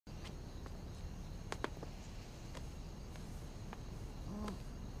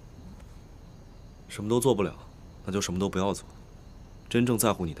什么都做不了，那就什么都不要做。真正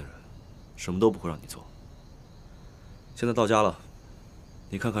在乎你的人，什么都不会让你做。现在到家了，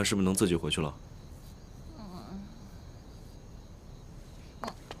你看看是不是能自己回去了？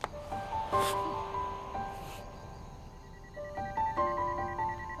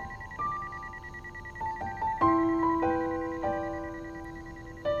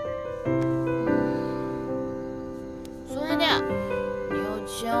苏珊姐，你又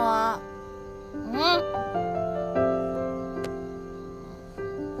亲我？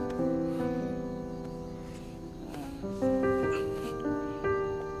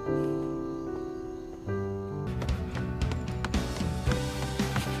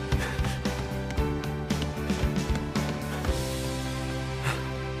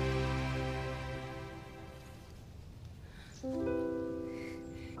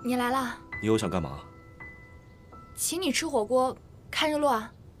你来啦？你又想干嘛？请你吃火锅，看日落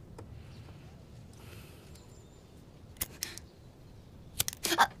啊！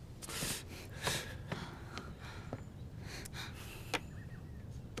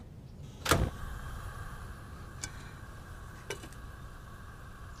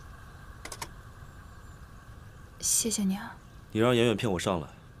谢谢你啊！你让妍妍骗我上来，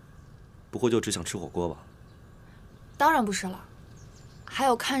不会就只想吃火锅吧？当然不是了，还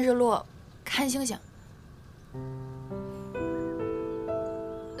有看日落、看星星。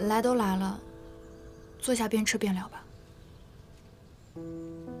来都来了，坐下边吃边聊吧。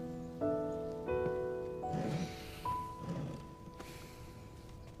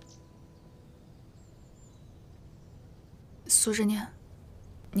苏之念，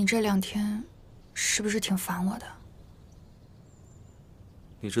你这2天是不是挺烦我的？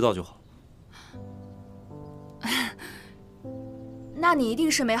你知道就好。那你一定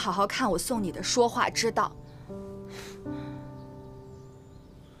是没好好看我送你的说话之道。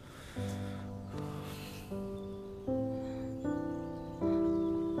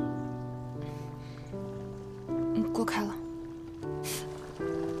锅开了。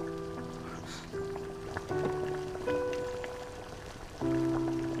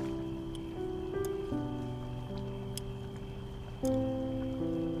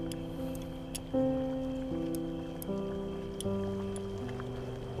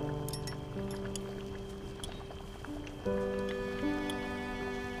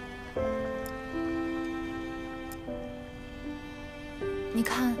你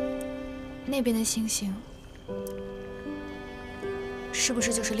看，那边的星星，是不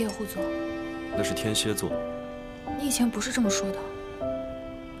是就是猎户座？那是天蝎座。你以前不是这么说的。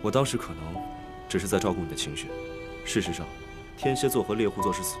我当时可能只是在照顾你的情绪，事实上，天蝎座和猎户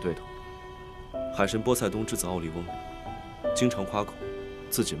座是死对头。海神波塞冬之子奥利翁，经常夸口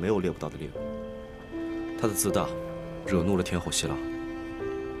自己没有猎不到的猎物。他的自大惹怒了天后希拉，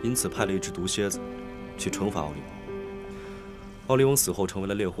因此派了一只毒蝎子去惩罚奥利翁。奥利翁死后成为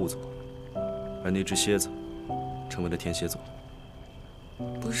了猎户座，而那只蝎子成为了天蝎座。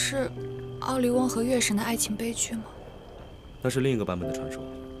不是奥利翁和月神的爱情悲剧吗？那是另一个版本的传说。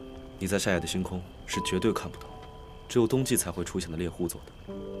你在夏夜的星空是绝对看不到，只有冬季才会出现的猎户座的。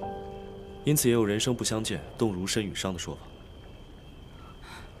因此也有人生不相见，动如参与商的说法。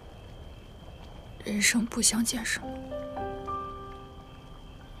人生不相见什么？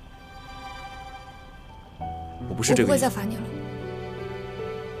我不是这个意思。我不会再烦你了。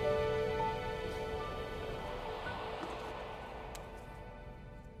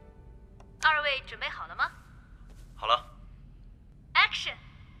2位准备好了吗？好了。Action！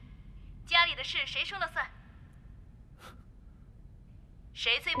 家里的事谁说了算？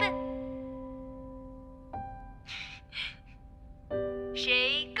谁最笨？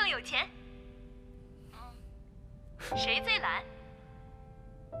谁更有钱？谁最懒？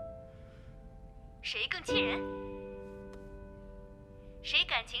谁更气人？谁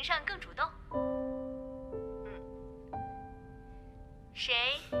感情上更主动？谁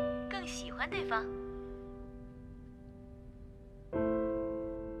更喜欢对方？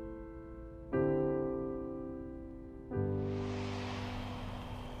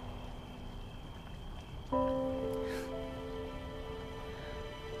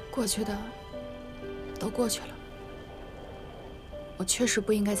过去的都过去了，我确实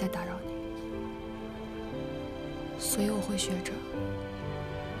不应该再打扰你，所以我会学着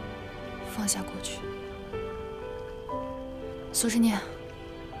放下过去。苏之念，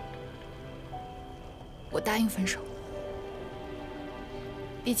我答应分手。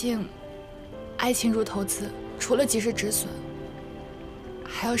毕竟，爱情如投资，除了及时止损，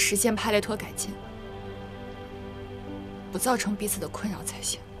还要实现帕累托改进，不造成彼此的困扰才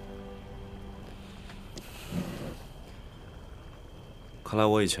行。看来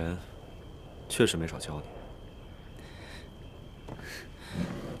我以前确实没少教你。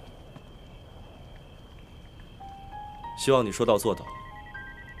希望你说到做到，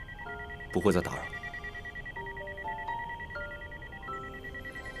不会再打扰。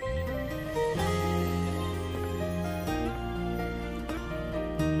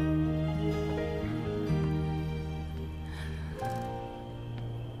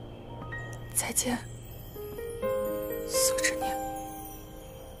再见，苏之念。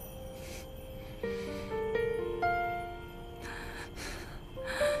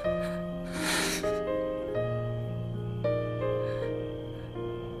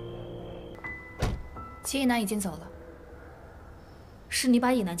秦以南已经走了。是你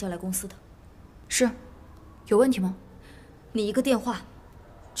把以南叫来公司的？是，有问题吗？你一个电话，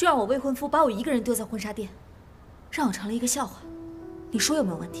就让我未婚夫把我一个人丢在婚纱店，让我成了一个笑话。你说有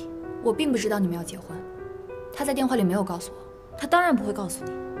没有问题？我并不知道你们要结婚，他在电话里没有告诉我。他当然不会告诉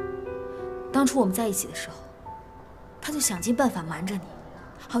你。当初我们在一起的时候，他就想尽办法瞒着你，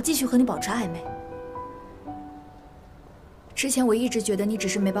好继续和你保持暧昧。之前我一直觉得你只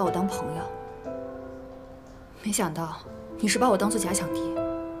是没把我当朋友，没想到你是把我当做假想敌。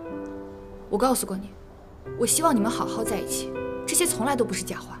我告诉过你，我希望你们好好在一起，这些从来都不是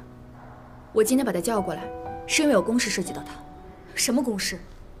假话。我今天把他叫过来，是因为有公事涉及到他。什么公事？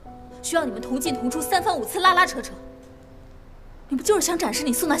需要你们同进同出，3番5次拉拉扯扯。你不就是想展示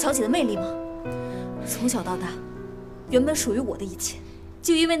你宋大小姐的魅力吗？从小到大，原本属于我的一切，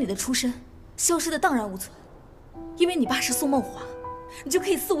就因为你的出身，消失得荡然无存。因为你爸是宋梦华，你就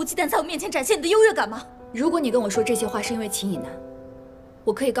可以肆无忌惮在我面前展现你的优越感吗？如果你跟我说这些话是因为秦以南，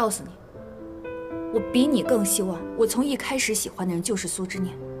我可以告诉你，我比你更希望我从一开始喜欢的人就是苏之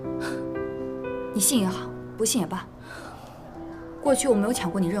念。你信也好，不信也罢。过去我没有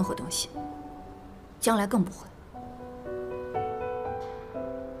抢过你任何东西，将来更不会。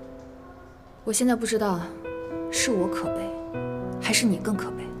我现在不知道是我可悲，还是你更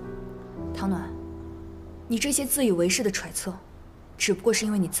可悲。唐暖，你这些自以为是的揣测，只不过是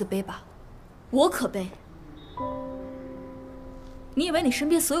因为你自卑罢了。我可悲？你以为你身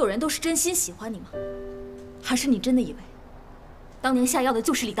边所有人都是真心喜欢你吗？还是你真的以为，当年下药的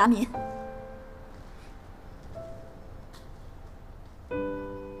就是李达民？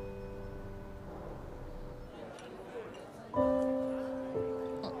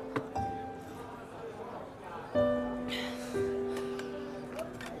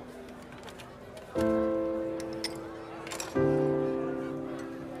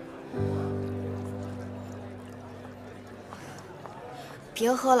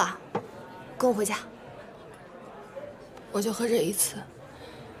别喝了，跟我回家。我就喝这一次，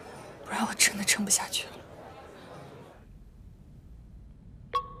不然我真的撑不下去了。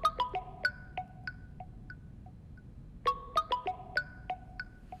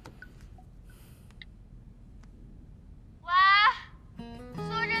喂，苏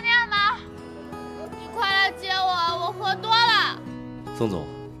之念吗？你快来接我，我喝多了。宋总，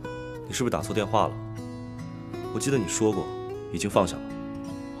你是不是打错电话了？我记得你说过已经放下了。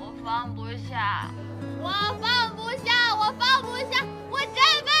我放不下，我放不下，我放不下，我这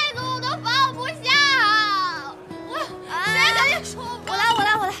辈子我都放不下。谁跟你说？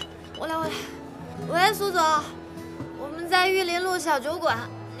我来。喂，苏总，我们在玉林路小酒馆，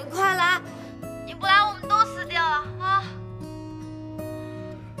你快来，你不来我们都死掉了啊！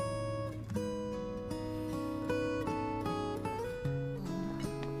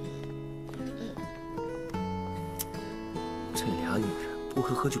这俩女人不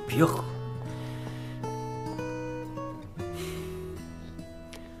会喝就别喝。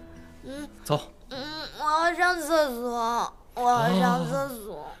走。我要上厕所，我要上厕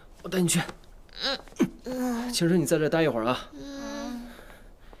所。我带你去。清晨，你在这待一会儿啊。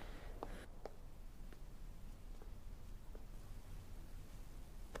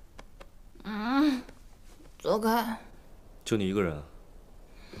走开。就你一个人啊？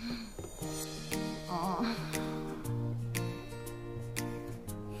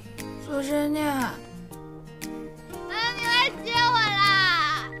苏之念，你来接我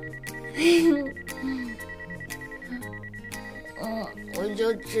啦！我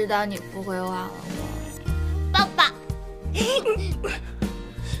就知道你不会忘了我，抱抱。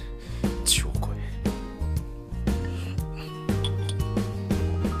酒鬼！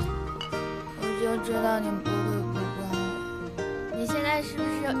我就知道你不会不管我。你现在是不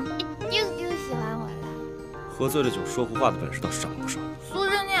是有一丢丢喜欢我了？喝醉了酒说胡话的本事倒是长了不少。苏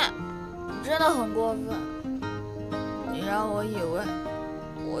之念，你真的很过分。你让我以为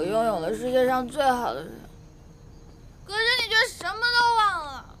我拥有了世界上最好的人，可是你却什么都忘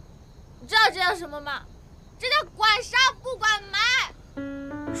了。你知道这叫什么吗？这叫管杀不管埋。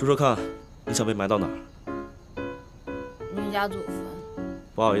说说看，你想被埋到哪儿？你家祖坟。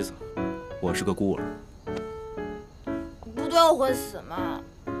不好意思，我是个孤儿。部队我会死吗？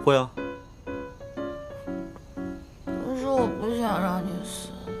会啊。可是我不想让你死，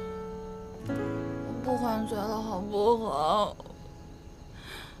我不还嘴了好不好？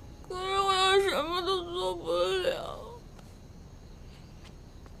可是我又什么都做不了。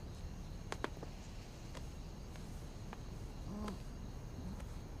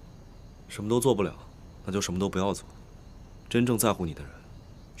什么都做不了，那就什么都不要做。真正在乎你的人，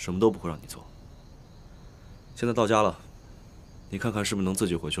什么都不会让你做。现在到家了，你看看是不是能自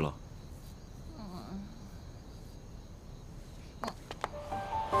己回去了？